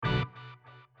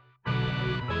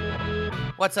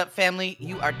What's up, family?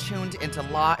 You are tuned into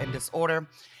Law and Disorder,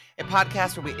 a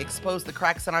podcast where we expose the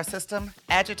cracks in our system,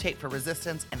 agitate for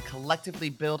resistance, and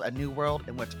collectively build a new world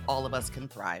in which all of us can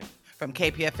thrive. From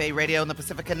KPFA Radio and the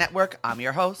Pacifica Network, I'm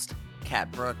your host,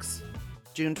 Kat Brooks.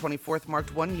 June 24th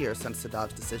marked 1 year since the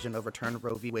Dobbs decision overturned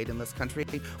Roe v. Wade in this country.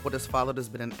 What has followed has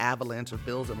been an avalanche of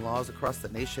bills and laws across the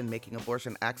nation, making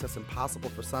abortion access impossible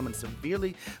for some and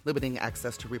severely limiting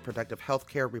access to reproductive health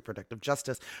care, reproductive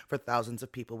justice for thousands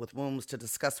of people with wombs. To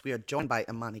discuss, we are joined by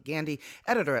Imani Gandy,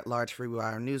 editor-at-large for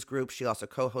Rewire News Group. She also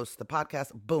co-hosts the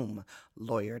podcast Boom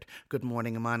Lawyered. Good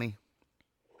morning, Imani.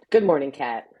 Good morning,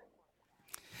 Kat.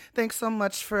 Thanks so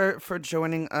much for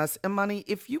joining us. Imani,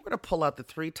 if you were to pull out the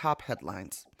three top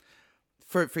headlines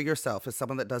for yourself as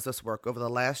someone that does this work over the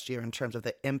last year in terms of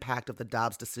the impact of the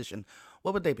Dobbs decision,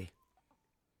 what would they be?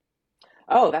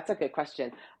 Oh, that's a good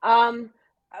question. I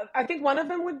think one of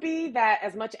them would be that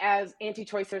as much as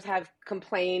anti-choicers have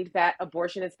complained that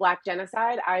abortion is Black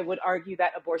genocide, I would argue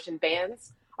that abortion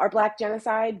bans are Black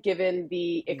genocide, given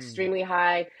the extremely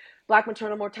high Black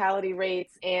maternal mortality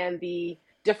rates and the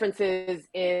differences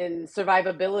in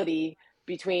survivability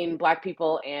between Black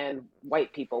people and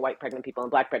white people, white pregnant people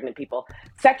and Black pregnant people.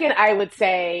 Second, I would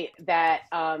say that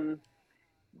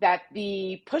that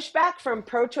the pushback from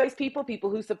pro-choice people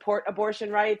who support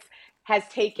abortion rights, has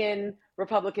taken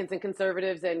Republicans and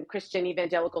conservatives and Christian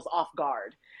evangelicals off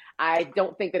guard. I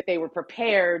don't think that they were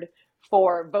prepared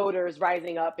for voters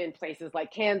rising up in places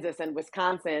like Kansas and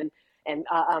Wisconsin and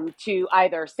to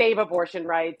either save abortion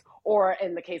rights, or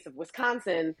in the case of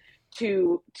Wisconsin,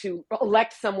 to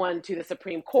elect someone to the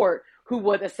Supreme Court who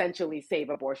would essentially save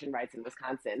abortion rights in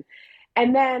Wisconsin.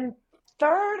 And then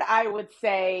third, I would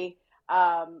say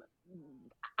that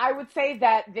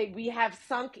we have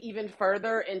sunk even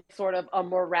further in sort of a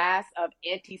morass of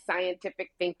anti-scientific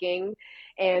thinking,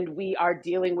 and we are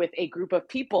dealing with a group of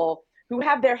people who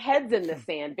have their heads in the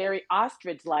sand, very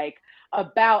ostrich-like,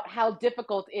 about how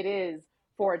difficult it is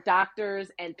for doctors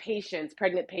and patients,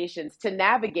 pregnant patients, to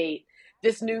navigate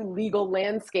this new legal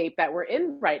landscape that we're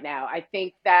in right now. I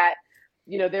think that,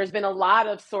 there's been a lot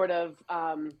of sort of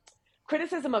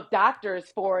criticism of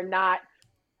doctors for not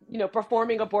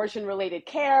performing abortion-related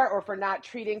care, or for not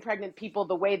treating pregnant people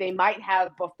the way they might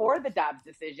have before the Dobbs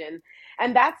decision.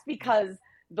 And that's because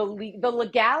the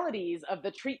legalities of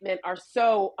the treatment are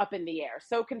so up in the air,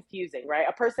 so confusing, right?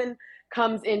 A person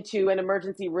comes into an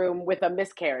emergency room with a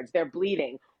miscarriage, they're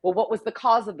bleeding. Well, what was the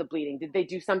cause of the bleeding? Did they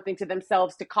do something to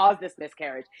themselves to cause this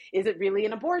miscarriage? Is it really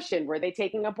an abortion? Were they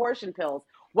taking abortion pills?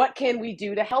 What can we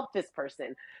do to help this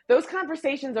person? Those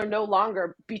conversations are no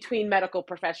longer between medical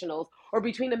professionals or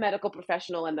between the medical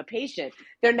professional and the patient.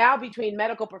 They're now between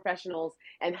medical professionals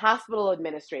and hospital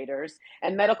administrators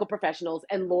and medical professionals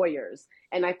and lawyers.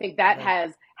 And I think that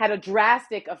has had a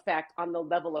drastic effect on the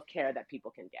level of care that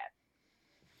people can get.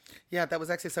 Yeah, that was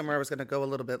actually somewhere I was going to go a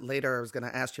little bit later. I was going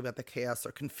to ask you about the chaos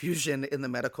or confusion in the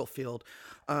medical field,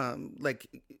 like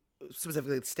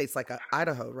specifically states like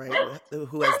Idaho, right,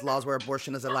 who has laws where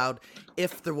abortion is allowed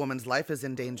if the woman's life is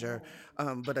in danger.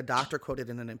 But a doctor quoted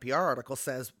in an NPR article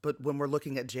says, but when we're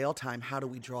looking at jail time, how do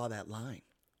we draw that line?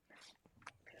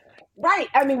 Right.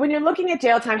 I mean, when you're looking at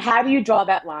jail time, how do you draw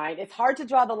that line? It's hard to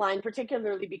draw the line,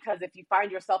 particularly because if you find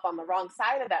yourself on the wrong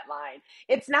side of that line,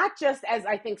 it's not just, as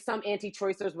I think some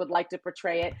anti-choicers would like to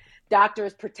portray it,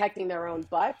 doctors protecting their own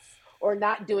butts or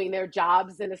not doing their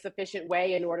jobs in a sufficient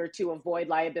way in order to avoid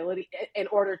liability,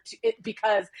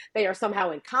 because they are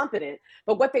somehow incompetent.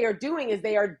 But what they are doing is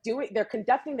they're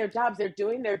conducting their jobs. They're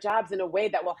doing their jobs in a way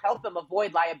that will help them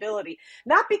avoid liability,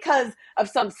 not because of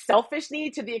some selfish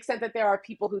need, to the extent that there are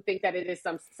people who think that it is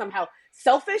somehow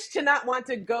selfish to not want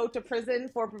to go to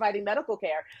prison for providing medical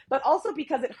care, but also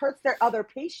because it hurts their other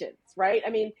patients, right?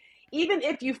 I mean, even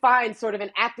if you find sort of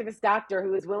an activist doctor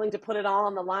who is willing to put it all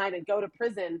on the line and go to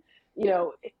prison,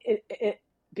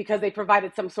 because they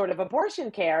provided some sort of abortion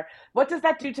care, what does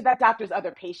that do to that doctor's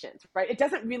other patients, right? It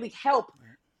doesn't really help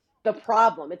the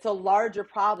problem. It's a larger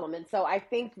problem. And so I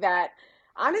think that,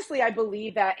 honestly, I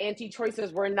believe that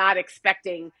anti-choicers were not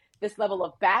expecting this level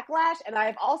of backlash. And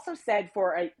I've also said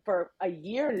for a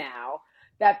year now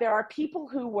that there are people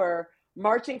who were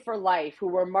marching for life, who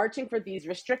were marching for these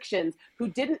restrictions, who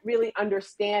didn't really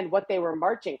understand what they were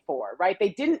marching for, right?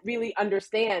 They didn't really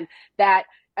understand that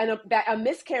and that a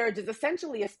miscarriage is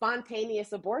essentially a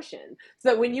spontaneous abortion.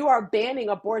 So when you are banning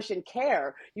abortion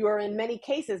care, you are in many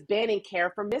cases banning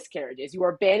care for miscarriages. You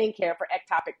are banning care for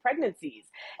ectopic pregnancies.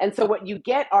 And so what you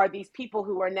get are these people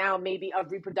who are now maybe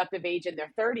of reproductive age in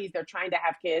their 30s, they're trying to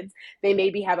have kids, they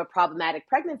maybe have a problematic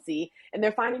pregnancy, and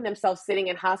they're finding themselves sitting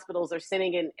in hospitals or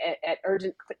sitting at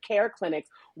urgent care clinics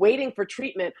waiting for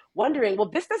treatment, wondering, well,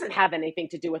 this doesn't have anything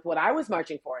to do with what I was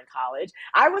marching for in college.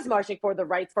 I was marching for the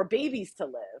rights for babies to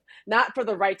live, not for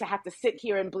the right to have to sit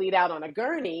here and bleed out on a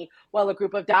gurney while a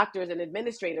group of doctors and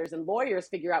administrators and lawyers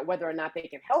figure out whether or not they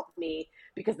can help me,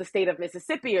 because the state of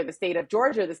Mississippi or the state of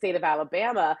Georgia or the state of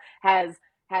Alabama has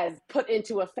put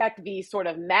into effect these sort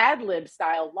of Mad Lib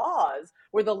style laws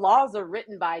where the laws are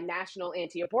written by national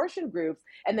anti-abortion groups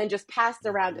and then just passed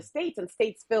around to states, and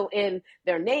states fill in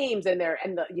their names and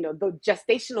the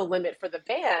gestational limit for the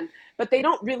ban, but they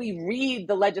don't really read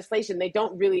the legislation. They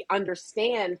don't really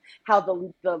understand how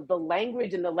the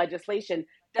language in the legislation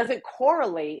doesn't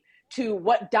correlate to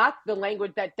the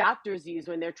language that doctors use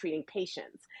when they're treating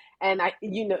patients. And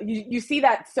you see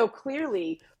that so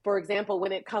clearly, for example,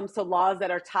 when it comes to laws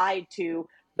that are tied to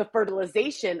the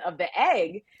fertilization of the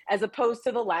egg as opposed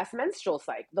to the last menstrual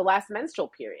cycle, the last menstrual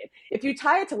period. If you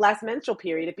tie it to last menstrual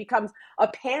period, it becomes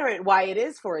apparent why it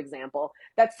is, for example,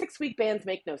 that 6-week bans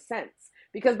make no sense.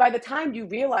 Because by the time you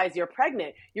realize you're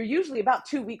pregnant, you're usually about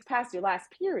 2 weeks past your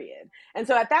last period. And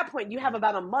so at that point, you have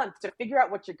about a month to figure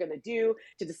out what you're going to do,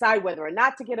 to decide whether or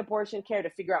not to get abortion care, to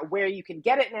figure out where you can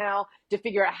get it now, to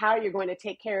figure out how you're going to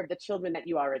take care of the children that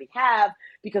you already have.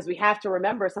 Because we have to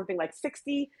remember something like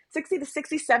 60 to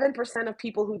 67% of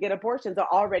people who get abortions are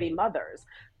already mothers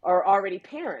or already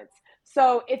parents.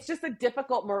 So it's just a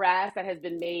difficult morass that has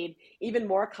been made even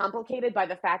more complicated by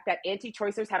the fact that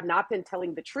anti-choicers have not been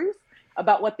telling the truth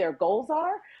about what their goals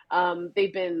are.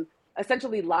 They've been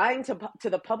essentially lying to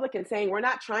the public and saying, we're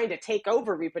not trying to take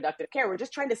over reproductive care. We're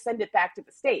just trying to send it back to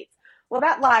the states. Well,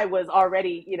 that lie was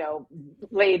already,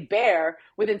 laid bare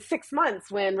within 6 months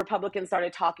when Republicans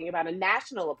started talking about a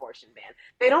national abortion ban.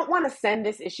 They don't want to send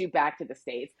this issue back to the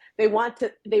states. They want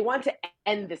to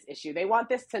end this issue. They want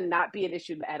this to not be an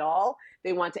issue at all.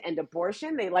 They want to end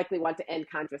abortion. They likely want to end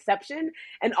contraception.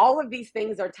 And all of these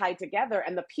things are tied together.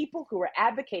 And the people who are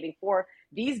advocating for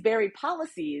these very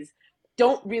policies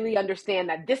don't really understand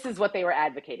that this is what they were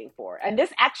advocating for. And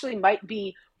this actually might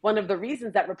be one of the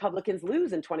reasons that Republicans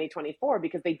lose in 2024,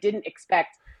 because they didn't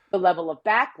expect the level of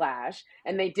backlash,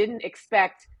 and they didn't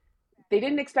expect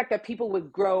that people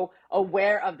would grow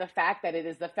aware of the fact that it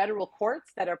is the federal courts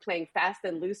that are playing fast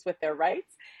and loose with their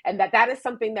rights, and that is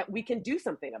something that we can do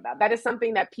something about. That is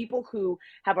something that people who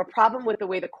have a problem with the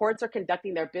way the courts are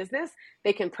conducting their business,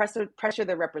 they can pressure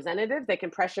their representatives, they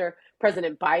can pressure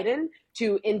President Biden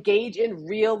to engage in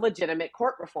real legitimate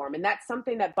court reform. And that's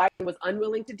something that Biden was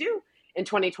unwilling to do in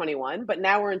 2021, but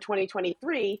now we're in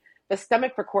 2023. The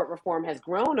stomach for court reform has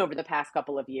grown over the past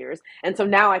couple of years. And so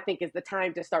now I think is the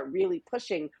time to start really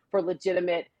pushing for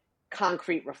legitimate,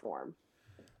 concrete reform.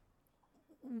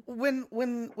 When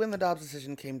the Dobbs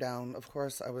decision came down, of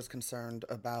course, I was concerned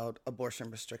about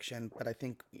abortion restriction, but I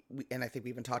think we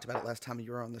even talked about it last time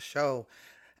you were on the show.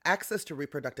 Access to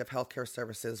reproductive health care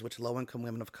services, which low-income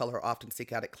women of color often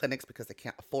seek out at clinics because they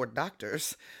can't afford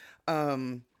doctors.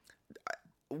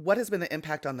 What has been the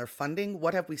impact on their funding?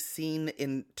 What have we seen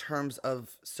in terms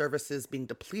of services being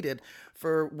depleted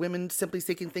for women simply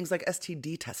seeking things like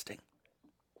STD testing?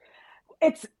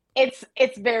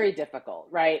 It's very difficult,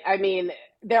 right? I mean,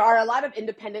 there are a lot of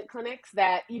independent clinics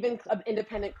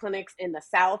independent clinics in the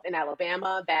South, in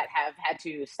Alabama, that have had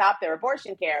to stop their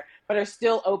abortion care, but are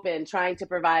still open, trying to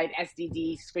provide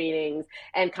STD screenings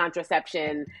and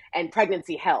contraception and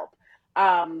pregnancy help.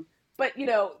 But,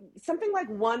 something like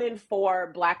 1 in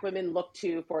 4 Black women look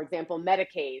to, for example,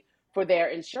 Medicaid for their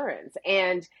insurance.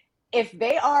 And if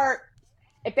they are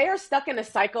stuck in a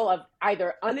cycle of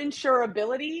either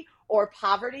uninsurability or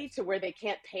poverty to where they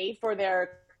can't pay for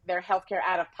their healthcare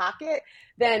out of pocket,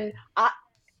 then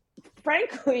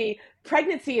frankly,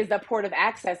 pregnancy is the port of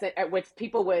access at which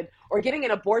people or getting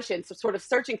an abortion, so sort of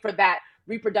searching for that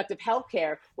reproductive health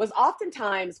care, was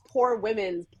oftentimes poor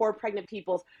pregnant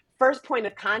people's first point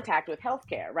of contact with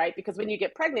healthcare, right? Because when you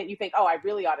get pregnant, you think, oh, I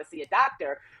really ought to see a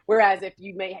doctor. Whereas if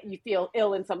you feel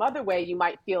ill in some other way, you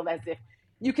might feel as if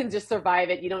you can just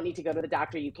survive it. You don't need to go to the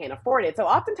doctor. You can't afford it. So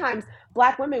oftentimes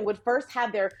Black women would first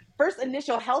have their first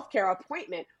initial healthcare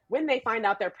appointment when they find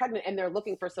out they're pregnant and they're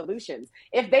looking for solutions.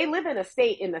 If they live in a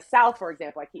state in the South, for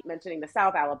example, I keep mentioning the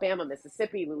South, Alabama,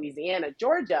 Mississippi, Louisiana,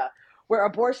 Georgia, where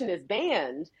abortion is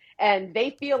banned and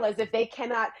they feel as if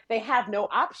they have no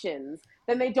options,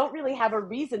 then they don't really have a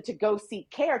reason to go seek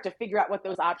care to figure out what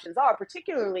those options are,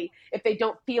 particularly if they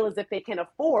don't feel as if they can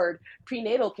afford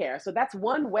prenatal care. So that's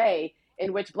one way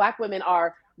in which Black women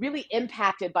are really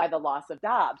impacted by the loss of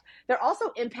Dobbs. They're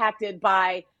also impacted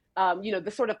by,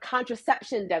 the sort of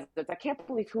contraception deserts. I can't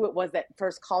believe who it was that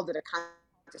first called it a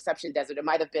contraception desert. It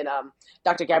might have been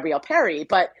Dr. Gabrielle Perry,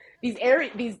 but these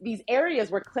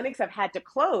areas where clinics have had to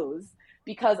close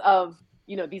because of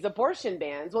these abortion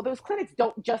bans. Well, those clinics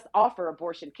don't just offer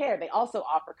abortion care. They also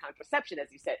offer contraception,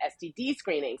 as you said, STD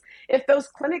screenings. If those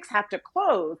clinics have to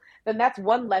close, then that's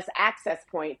one less access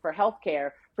point for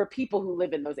healthcare for people who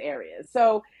live in those areas.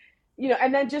 So,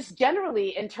 and then just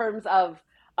generally in terms of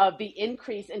the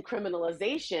increase in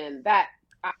criminalization, that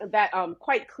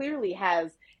quite clearly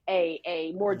has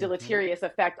a more deleterious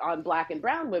effect on Black and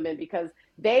brown women, because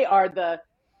they are the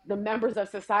members of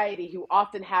society who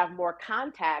often have more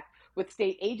contact with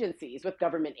state agencies, with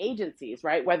government agencies,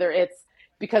 right? Whether it's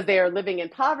because they are living in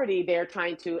poverty, they're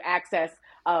trying to access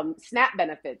SNAP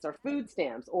benefits or food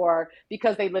stamps, or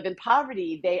because they live in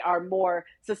poverty, they are more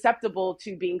susceptible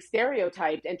to being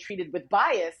stereotyped and treated with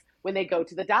bias when they go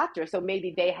to the doctor. So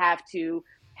maybe they have to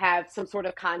have some sort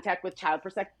of contact with child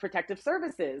protective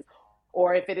services,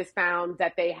 or if it is found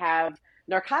that they have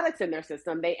narcotics in their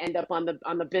system, they end up on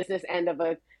the business end of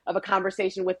a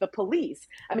conversation with the police.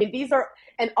 I mean, these are,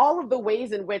 and all of the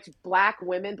ways in which Black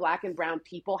women, Black and brown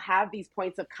people have these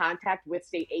points of contact with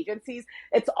state agencies,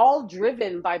 it's all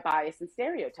driven by bias and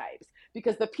stereotypes.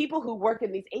 Because the people who work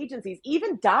in these agencies,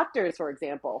 even doctors, for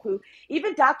example,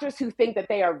 even doctors who think that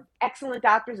they are excellent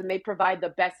doctors and they provide the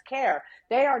best care,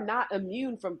 they are not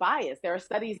immune from bias. There are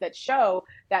studies that show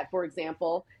that, for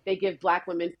example, they give Black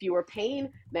women fewer pain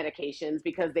medications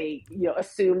because they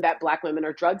assume that Black women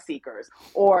are drug seekers.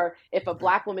 Or if a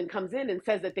Black woman comes in and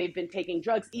says that they've been taking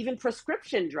drugs, even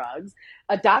prescription drugs,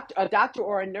 a doctor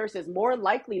or a nurse is more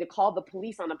likely to call the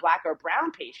police on a Black or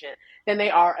brown patient than they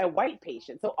are a white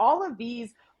patient. So all of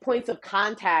these points of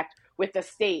contact with the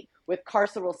state, with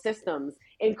carceral systems,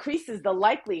 increases the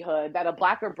likelihood that a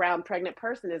Black or brown pregnant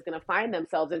person is going to find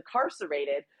themselves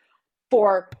incarcerated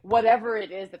for whatever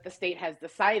it is that the state has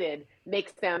decided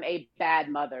makes them a bad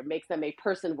mother, makes them a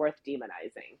person worth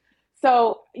demonizing.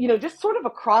 So, just sort of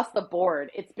across the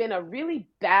board, it's been a really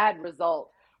bad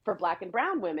result for Black and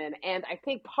brown women. And I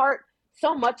think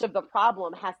so much of the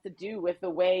problem has to do with the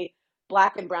way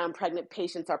Black and brown pregnant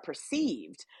patients are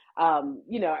perceived.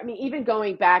 Even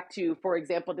going back to, for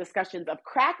example, discussions of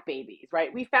crack babies,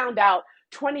 right? We found out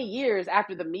 20 years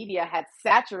after the media had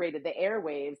saturated the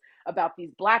airwaves about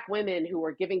these Black women who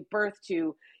were giving birth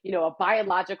to, a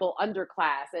biological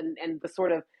underclass, and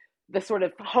the sort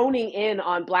of honing in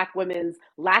on Black women's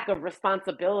lack of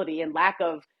responsibility and lack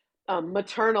of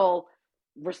maternal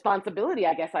responsibility,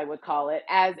 I guess I would call it,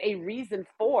 as a reason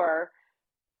for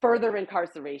further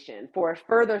incarceration, for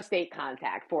further state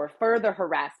contact, for further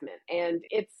harassment. And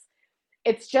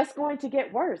it's just going to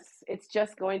get worse. It's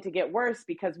just going to get worse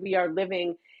because we are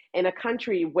living in a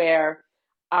country where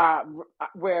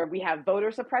we have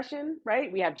voter suppression,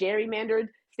 right? We have gerrymandered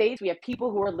states. We have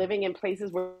people who are living in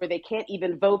places where they can't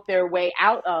even vote their way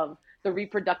out of the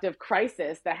reproductive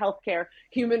crisis, the healthcare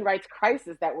human rights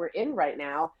crisis that we're in right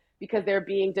now, because they're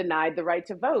being denied the right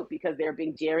to vote, because they're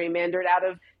being gerrymandered out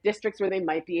of districts where they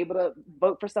might be able to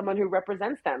vote for someone who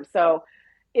represents them. So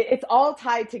it's all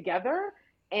tied together,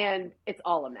 and it's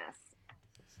all a mess.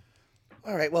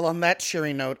 All right. Well, on that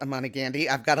cheery note, Imani Gandy,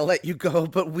 I've got to let you go,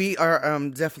 but we are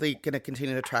definitely going to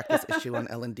continue to track this issue on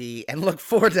L&D and look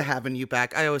forward to having you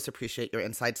back. I always appreciate your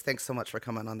insights. Thanks so much for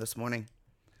coming on this morning.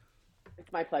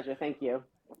 It's my pleasure. Thank you.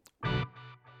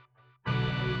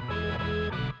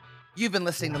 You've been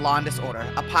listening to Law and Disorder,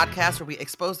 a podcast where we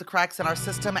expose the cracks in our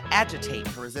system, agitate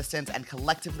for resistance, and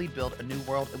collectively build a new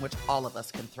world in which all of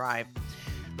us can thrive.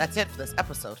 That's it for this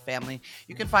episode, family.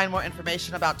 You can find more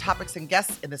information about topics and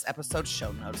guests in this episode's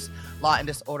show notes. Law and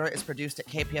Disorder is produced at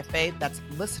KPFA, that's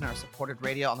listener-supported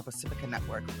radio on the Pacifica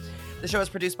Network. The show is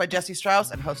produced by Jesse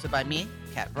Strauss and hosted by me,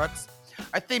 Kat Brooks.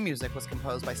 Our theme music was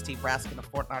composed by Steve Raskin of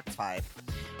Fort Knox 5.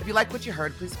 If you like what you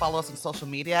heard, please follow us on social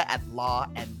media at Law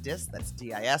and Dis, that's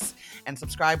D-I-S, and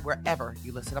subscribe wherever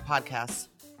you listen to podcasts.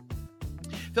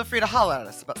 Feel free to holler at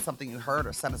us about something you heard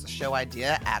or send us a show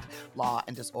idea at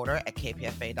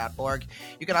lawanddisorder@kpfa.org.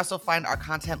 You can also find our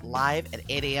content live at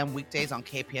 8 a.m. weekdays on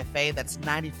KPFA. That's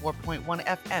 94.1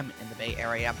 FM in the Bay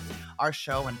Area. Our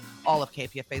show and all of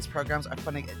KPFA's programs are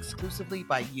funded exclusively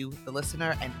by you, the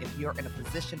listener. And if you're in a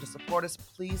position to support us,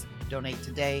 please donate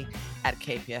today at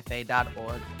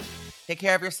kpfa.org. Take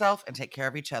care of yourself and take care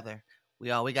of each other.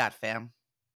 We all we got, fam.